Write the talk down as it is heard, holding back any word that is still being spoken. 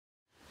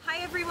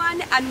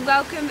and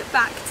welcome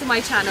back to my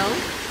channel.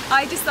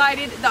 I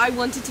decided that I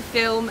wanted to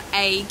film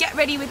a get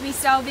ready with me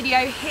style video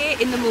here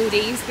in the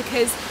Maldives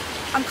because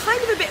I'm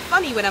kind of a bit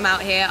funny when I'm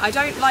out here. I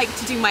don't like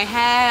to do my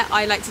hair,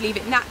 I like to leave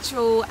it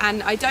natural,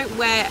 and I don't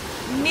wear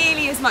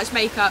nearly as much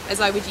makeup as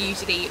I would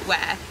usually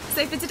wear.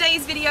 So for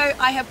today's video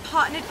I have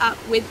partnered up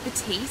with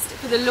Batiste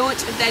for the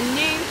launch of their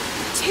new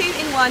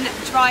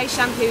 2-in-1 dry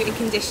shampoo and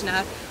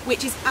conditioner,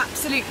 which is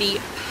absolutely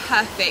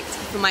perfect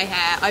for my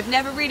hair. I've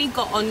never really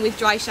got on with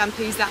dry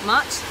shampoos that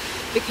much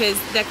because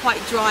they're quite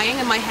drying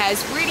and my hair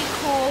is really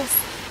coarse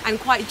and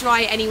quite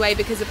dry anyway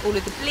because of all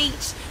of the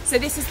bleach. So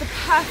this is the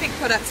perfect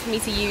product for me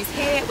to use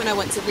here when I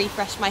want to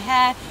refresh my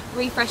hair,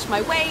 refresh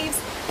my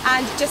waves,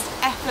 and just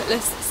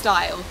effortless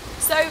style.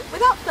 So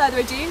without further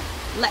ado,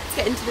 let's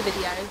get into the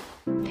video.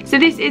 So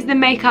this is the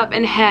makeup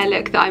and hair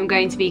look that I'm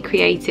going to be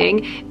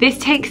creating. This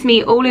takes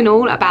me all in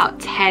all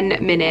about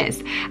 10 minutes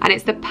and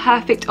it's the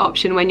perfect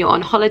option when you're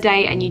on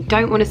holiday and you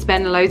don't want to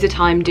spend loads of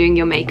time doing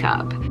your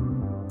makeup.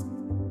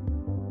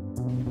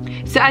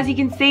 So as you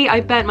can see, I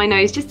burnt my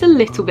nose just a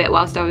little bit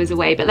whilst I was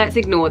away, but let's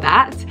ignore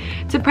that.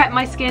 To prep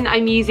my skin,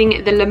 I'm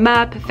using the La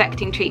Mer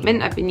Perfecting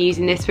Treatment. I've been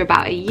using this for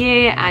about a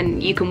year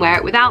and you can wear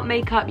it without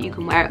makeup, you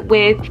can wear it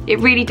with. It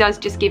really does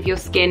just give your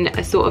skin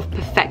a sort of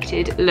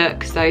perfected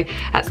look, so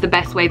that's the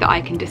best way that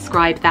I can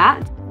describe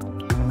that.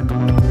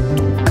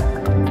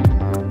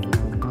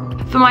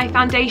 For my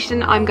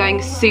foundation, I'm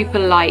going super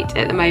light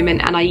at the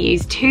moment and I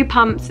use 2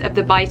 pumps of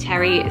the By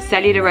Terry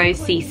Cellular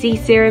Rose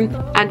CC Serum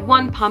and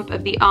 1 pump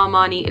of the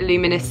Armani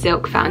Luminous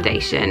Silk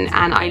Foundation,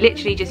 and I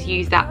literally just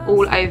use that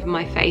all over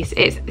my face.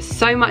 It's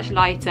so much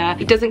lighter,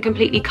 it doesn't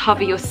completely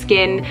cover your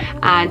skin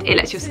and it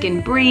lets your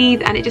skin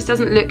breathe and it just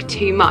doesn't look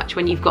too much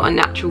when you've got a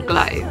natural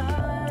glow.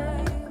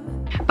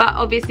 But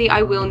obviously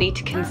I will need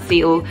to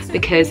conceal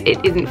because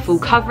it isn't full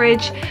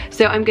coverage.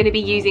 So I'm going to be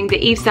using the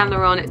Yves Saint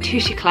Laurent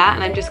Touche Eclat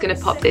and I'm just going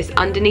to pop this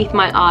underneath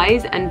my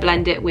eyes and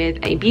blend it with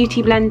a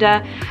beauty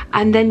blender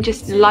and then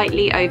just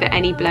lightly over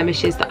any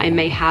blemishes that I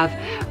may have,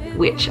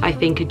 which I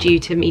think are due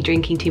to me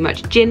drinking too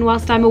much gin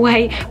whilst I'm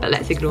away, but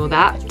let's ignore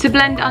that. To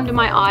blend under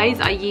my eyes,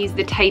 I use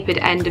the tapered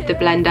end of the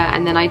blender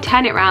and then I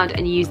turn it around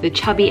and use the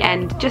chubby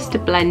end just to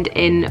blend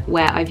in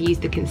where I've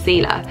used the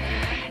concealer.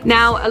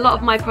 Now, a lot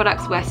of my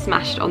products were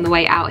smashed on the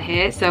way out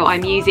here, so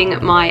I'm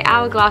using my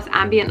Hourglass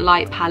Ambient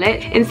Light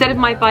palette instead of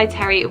my By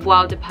Terry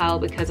Wilder Pearl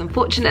because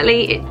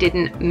unfortunately it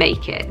didn't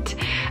make it.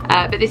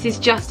 But this is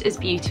just as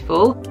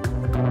beautiful.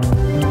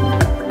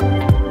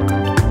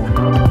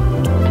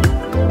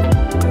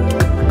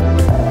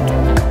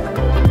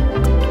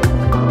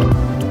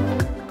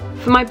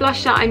 For my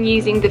blusher, I'm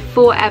using the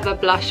Forever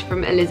blush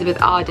from Elizabeth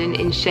Arden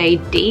in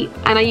shade Deep,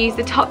 and I use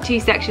the top 2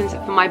 sections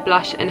for my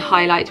blush and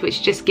highlight,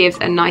 which just gives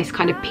a nice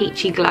kind of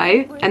peachy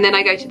glow. And then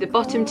I go to the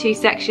bottom 2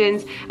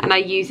 sections and I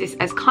use this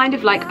as kind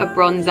of like a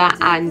bronzer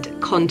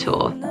and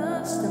contour.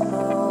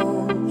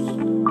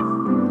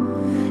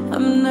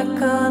 I'm not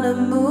gonna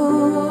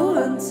move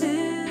until...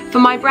 For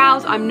my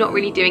brows, I'm not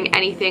really doing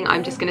anything.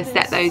 I'm just going to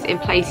set those in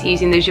place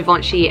using the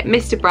Givenchy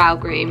Mr. Brow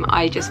Groom.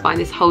 I just find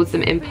this holds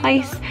them in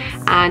place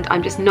and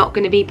I'm just not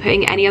going to be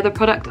putting any other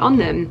product on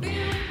them.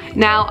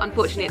 Now,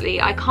 unfortunately,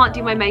 I can't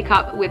do my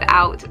makeup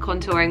without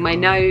contouring my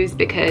nose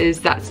because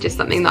that's just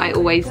something that I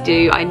always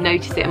do. I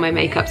notice it in my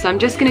makeup, so I'm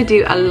just going to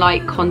do a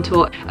light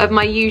contour of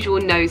my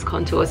usual nose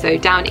contour, so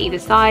down either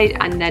side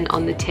and then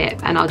on the tip,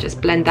 and I'll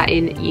just blend that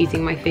in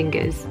using my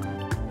fingers.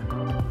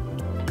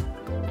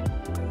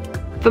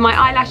 For my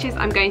eyelashes,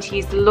 I'm going to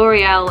use the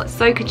L'Oreal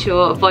So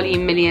Couture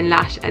Volume Million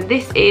Lash, and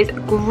this is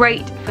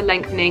great for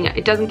lengthening.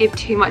 It doesn't give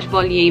too much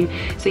volume,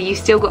 so you've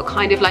still got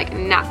kind of like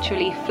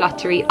naturally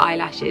fluttery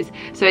eyelashes,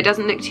 so it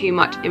doesn't look too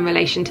much in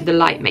relation to the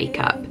light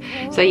makeup.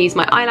 So I use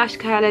my eyelash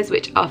curlers,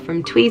 which are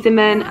from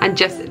Tweezerman, and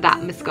just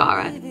that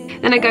mascara.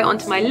 Then I go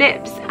onto my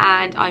lips,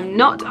 and I'm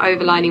not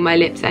overlining my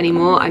lips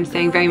anymore. I'm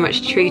staying very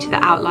much true to the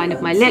outline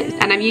of my lips,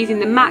 and I'm using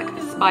the MAC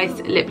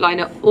Spice lip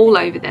liner all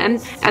over them.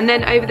 And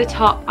then over the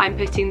top, I'm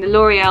putting the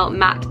L'Oreal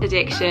Matte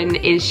Addiction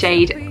in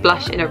shade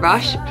Blush in a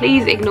Rush.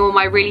 Please ignore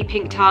my really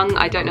pink tongue.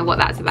 I don't know what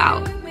that's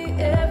about.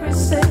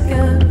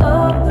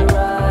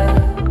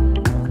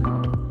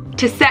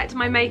 To set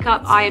my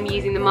makeup, I am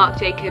using the Marc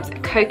Jacobs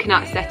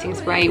Coconut Setting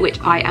Spray,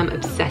 which I am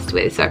obsessed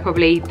with, so I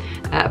probably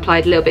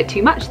applied a little bit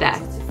too much there.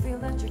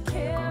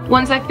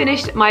 Once I've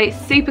finished my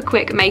super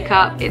quick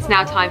makeup, it's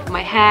now time for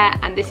my hair,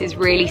 and this is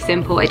really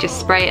simple. I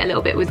just spray it a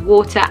little bit with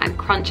water and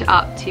crunch it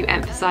up to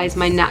emphasize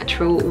my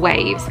natural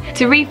waves.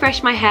 To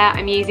refresh my hair,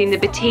 I'm using the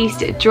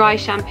Batiste Dry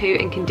Shampoo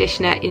and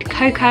Conditioner in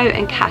Cocoa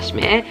and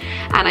Cashmere,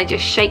 and I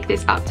just shake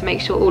this up to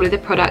make sure all of the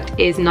product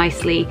is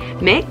nicely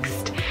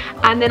mixed.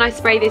 And then I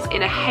spray this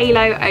in a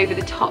halo over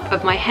the top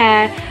of my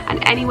hair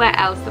and anywhere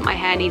else that my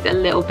hair needs a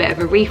little bit of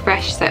a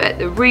refresh, so at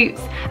the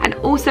roots and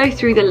also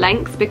through the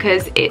lengths,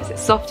 because it's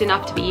soft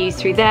enough to be used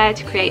through there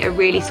to create a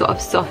really sort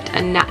of soft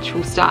and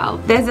natural style.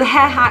 There's a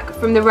hair hack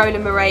from the Roller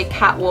Murray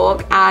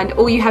Catwalk, and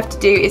all you have to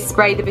do is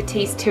spray the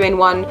Batiste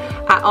 2-in-1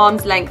 at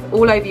arm's length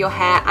all over your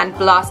hair and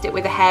blast it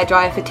with a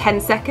hairdryer for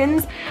 10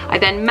 seconds. I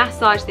then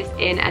massage this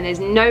in and there's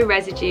no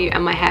residue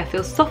and my hair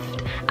feels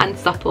soft and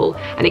supple,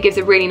 and it gives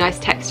a really nice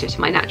texture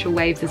to my natural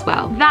waves as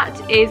well.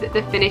 That is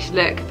the finished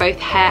look. Both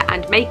hair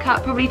and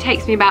makeup probably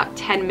takes me about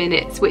 10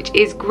 minutes, which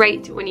is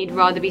great when you'd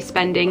rather be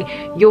spending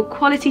your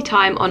quality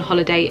time on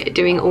holiday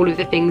doing all of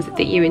the things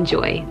that you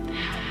enjoy.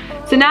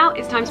 So now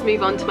it's time to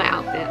move on to my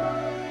outfit.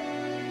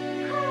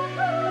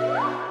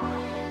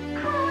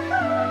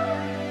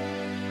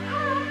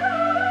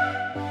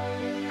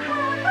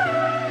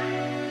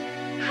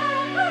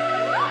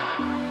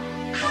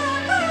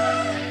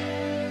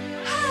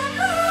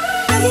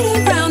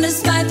 Around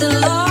despite the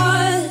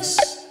loss,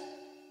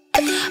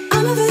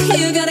 I'm over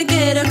here, gotta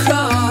get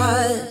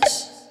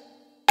across.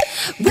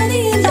 Whether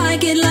you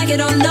like it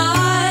or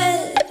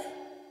not,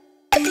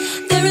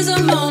 there is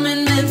a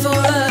moment meant for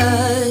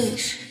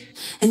us.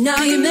 And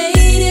now you made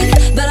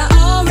it, but I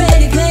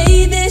already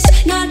played this.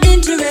 Not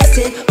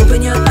interested,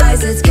 open your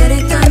eyes, let's get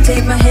it done.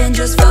 Take my hand,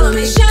 just follow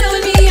me. Shadow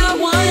with me.